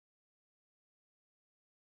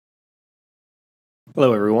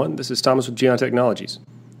Hello everyone, this is Thomas with Geon Technologies.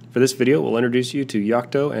 For this video, we'll introduce you to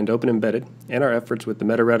Yocto and OpenEmbedded and our efforts with the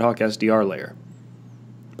Meta-REDHAWK-SDR layer.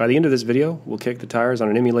 By the end of this video, we'll kick the tires on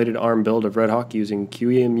an emulated ARM build of REDHAWK using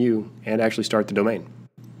QEMU and actually start the domain.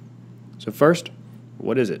 So first,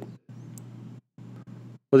 what is it?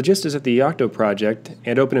 Well, the gist is that the Yocto project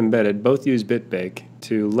and OpenEmbedded both use BitBake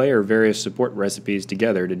to layer various support recipes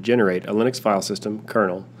together to generate a Linux file system,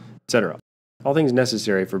 kernel, etc. All things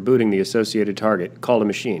necessary for booting the associated target, called a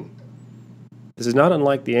machine. This is not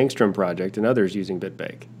unlike the Angstrom project and others using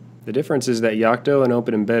BitBake. The difference is that Yocto and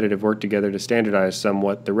OpenEmbedded have worked together to standardize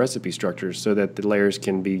somewhat the recipe structures so that the layers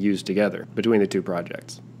can be used together between the two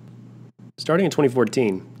projects. Starting in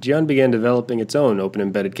 2014, Geon began developing its own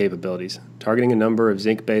OpenEmbedded capabilities, targeting a number of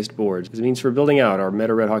Zinc-based boards as a means for building out our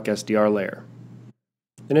Meta-REDHAWK-SDR layer.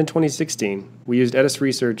 Then in 2016, we used Ettus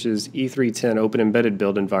Research's E310 OpenEmbedded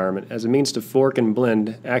build environment as a means to fork and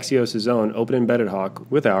blend Axios' own OpenEmbedded Hawk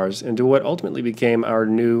with ours into what ultimately became our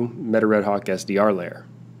new Meta-REDHAWK-SDR layer.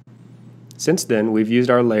 Since then, we've used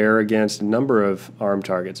our layer against a number of ARM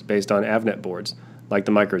targets based on AVNet boards, like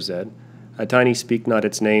the MicroZ, a tiny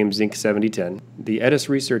speak-not-its-name Zinc 7010, the Ettus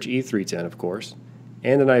Research E310, of course,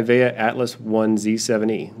 and an IVEA Atlas 1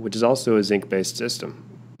 Z7E, which is also a Zinc-based system.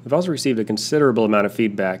 We've also received a considerable amount of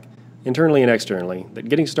feedback, internally and externally, that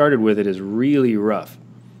getting started with it is really rough,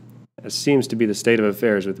 as seems to be the state of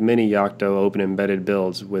affairs with many Yocto OpenEmbedded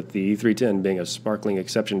builds, with the E310 being a sparkling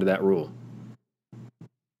exception to that rule.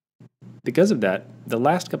 Because of that, the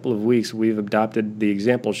last couple of weeks we've adopted the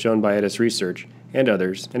examples shown by Ettus Research and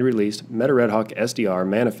others and released Meta-REDHAWK-SDR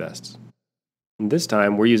manifests. And this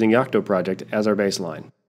time we're using Yocto project as our baseline.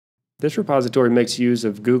 This repository makes use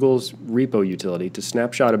of Google's Repo utility to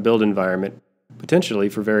snapshot a build environment, potentially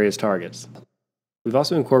for various targets. We've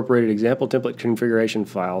also incorporated example template configuration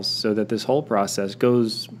files so that this whole process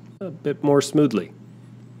goes a bit more smoothly.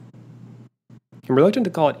 I'm reluctant to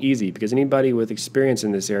call it easy because anybody with experience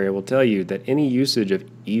in this area will tell you that any usage of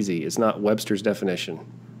easy is not Webster's definition.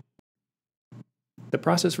 The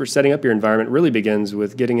process for setting up your environment really begins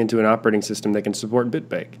with getting into an operating system that can support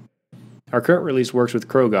BitBake. Our current release works with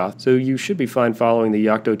Krogoth, so you should be fine following the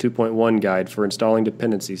Yocto 2.1 guide for installing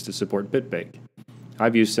dependencies to support BitBake.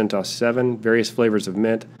 I've used CentOS 7, various flavors of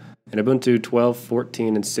Mint, and Ubuntu 12,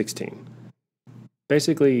 14, and 16.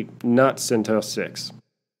 Basically, not CentOS 6.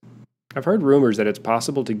 I've heard rumors that it's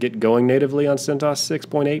possible to get going natively on CentOS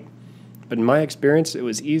 6.8, but in my experience, it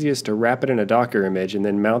was easiest to wrap it in a Docker image and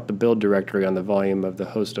then mount the build directory on the volume of the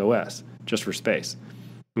host OS, just for space.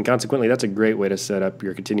 And consequently, that's a great way to set up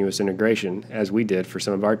your continuous integration, as we did for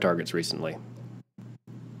some of our targets recently.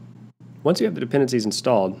 Once you have the dependencies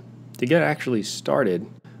installed, to get actually started,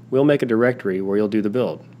 we'll make a directory where you'll do the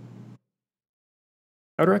build.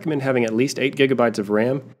 I would recommend having at least 8 GB of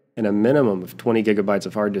RAM and a minimum of 20 GB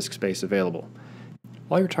of hard disk space available.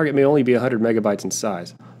 While your target may only be 100 MB in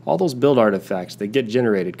size, all those build artifacts that get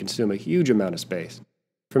generated consume a huge amount of space.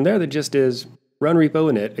 From there, the gist is, run repo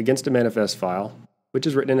init against a manifest file, which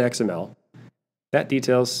is written in XML. That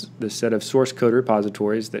details the set of source code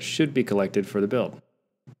repositories that should be collected for the build.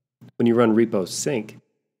 When you run repo sync,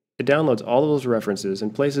 it downloads all of those references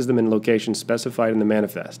and places them in locations specified in the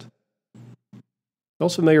manifest.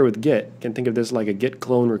 Those familiar with Git can think of this like a git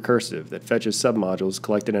clone recursive that fetches submodules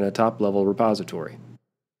collected in a top-level repository.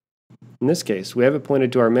 In this case, we have it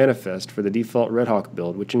pointed to our manifest for the default REDHAWK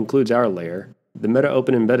build, which includes our layer, the Meta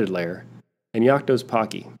OpenEmbedded layer, and Yocto's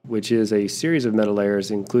Pocky, which is a series of meta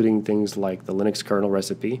layers including things like the Linux kernel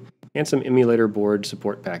recipe and some emulator board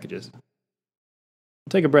support packages.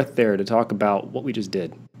 We'll take a breath there to talk about what we just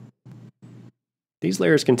did. These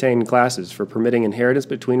layers contain classes for permitting inheritance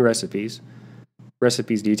between recipes,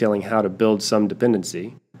 recipes detailing how to build some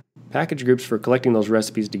dependency, package groups for collecting those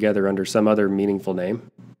recipes together under some other meaningful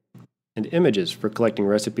name, and images for collecting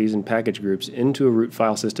recipes and package groups into a root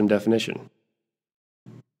file system definition.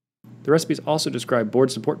 The recipes also describe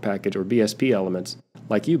board support package or BSP elements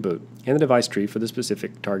like U-boot and the device tree for the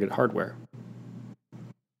specific target hardware.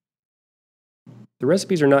 The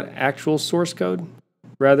recipes are not actual source code,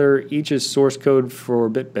 rather each is source code for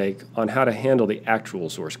BitBake on how to handle the actual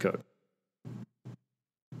source code.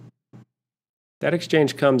 That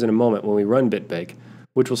exchange comes in a moment when we run BitBake,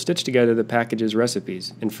 which will stitch together the package's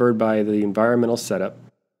recipes inferred by the environmental setup,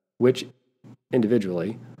 which,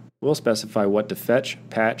 individually, we'll specify what to fetch,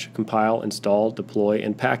 patch, compile, install, deploy,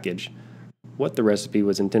 and package what the recipe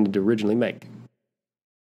was intended to originally make.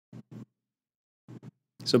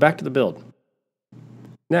 So back to the build.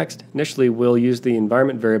 Next, initially we'll use the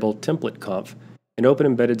environment variable template_conf and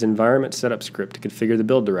OpenEmbedded's environment setup script to configure the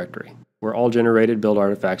build directory, where all generated build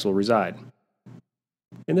artifacts will reside.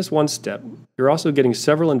 In this one step, you're also getting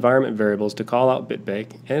several environment variables to call out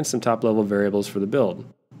BitBake and some top-level variables for the build.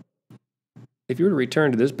 If you were to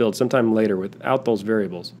return to this build sometime later without those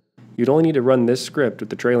variables, you'd only need to run this script with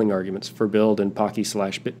the trailing arguments for build and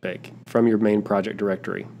pocky/bitbake from your main project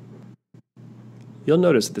directory. You'll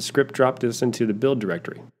notice that the script dropped this into the build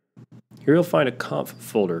directory. Here you'll find a conf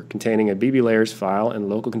folder containing a bblayers file and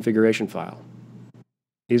local configuration file.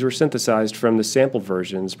 These were synthesized from the sample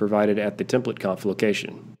versions provided at the template conf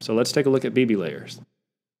location. So let's take a look at bblayers.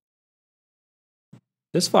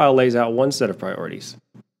 This file lays out one set of priorities.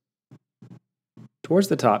 Towards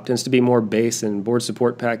the top tends to be more base and board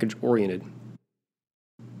support package oriented.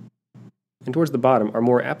 And towards the bottom are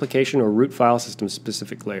more application or root file system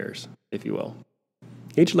specific layers, if you will.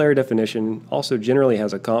 Each layer definition also generally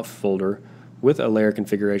has a conf folder with a layer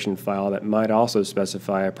configuration file that might also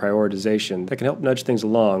specify a prioritization that can help nudge things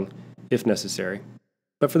along if necessary.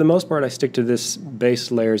 But for the most part, I stick to this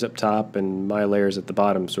base layers up top and my layers at the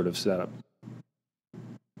bottom sort of setup.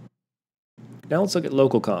 Now let's look at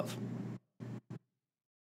local conf.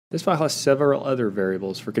 This file has several other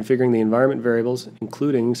variables for configuring the environment variables,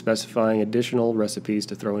 including specifying additional recipes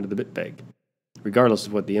to throw into the BitBake, regardless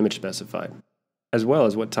of what the image specified, as well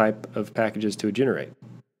as what type of packages to generate.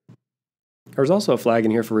 There's also a flag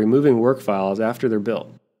in here for removing work files after they're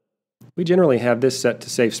built. We generally have this set to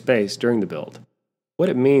save space during the build. What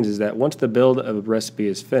it means is that once the build of a recipe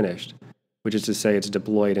is finished, which is to say it's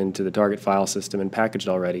deployed into the target file system and packaged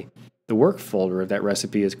already, the work folder of that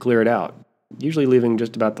recipe is cleared out, usually leaving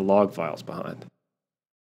just about the log files behind.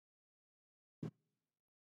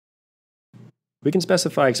 We can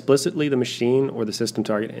specify explicitly the machine or the system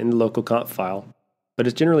target in the local conf file, but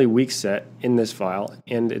it's generally weak set in this file,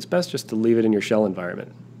 and it's best just to leave it in your shell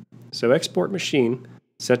environment. So export machine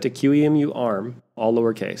set to QEMU ARM, all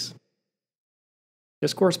lowercase.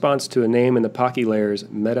 This corresponds to a name in the Pocky layer's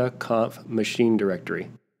meta-conf machine directory,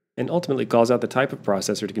 and ultimately calls out the type of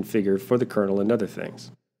processor to configure for the kernel and other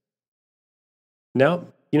things. Now,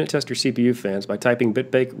 unit test your CPU fans by typing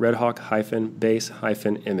bitbake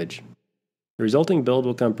redhawk-base-image. The resulting build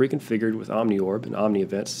will come pre-configured with OmniOrb and Omni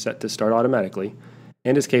events set to start automatically,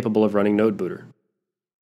 and is capable of running nodeBooter.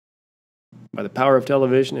 By the power of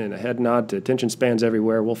television and a head nod to attention spans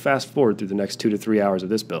everywhere, we'll fast forward through the next 2 to 3 hours of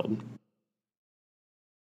this build.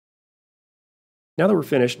 Now that we're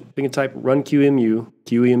finished, we can type run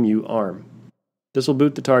QEMU ARM. This will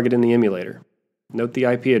boot the target in the emulator. Note the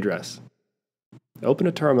IP address. Open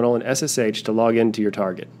a terminal and SSH to log into your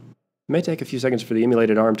target. It may take a few seconds for the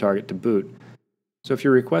emulated ARM target to boot, so if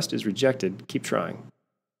your request is rejected, keep trying.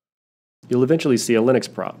 You'll eventually see a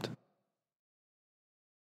Linux prompt.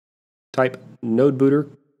 Type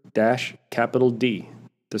nodeBooter-D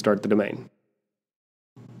to start the domain.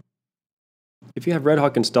 If you have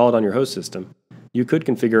Redhawk installed on your host system, you could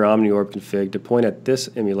configure OmniOrb config to point at this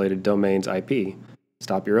emulated domain's IP,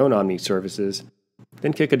 stop your own Omni services,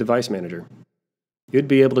 then kick a device manager. You'd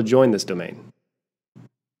be able to join this domain.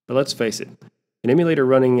 But let's face it, an emulator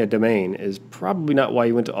running a domain is probably not why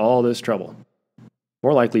you went to all this trouble.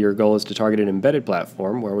 More likely your goal is to target an embedded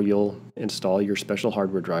platform where you'll install your special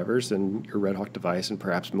hardware drivers and your Redhawk device and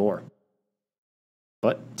perhaps more.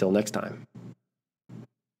 But till next time.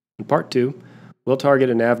 In part 2, we'll target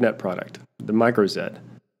a NavNet product, the MicroZ.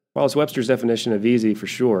 While it's Webster's definition of easy for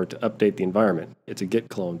sure to update the environment, it's a Git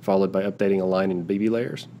clone followed by updating a line in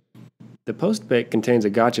bblayers. The post-bake contains a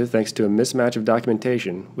gotcha thanks to a mismatch of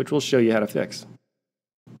documentation, which we'll show you how to fix.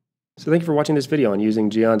 So thank you for watching this video on using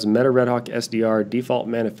Geon's Meta-REDHAWK-SDR default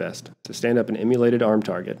manifest to stand up an emulated ARM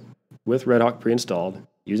target with Redhawk pre-installed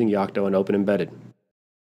using Yocto and OpenEmbedded.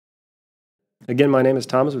 Again, my name is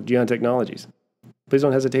Thomas with Geon Technologies. Please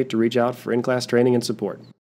don't hesitate to reach out for in-class training and support.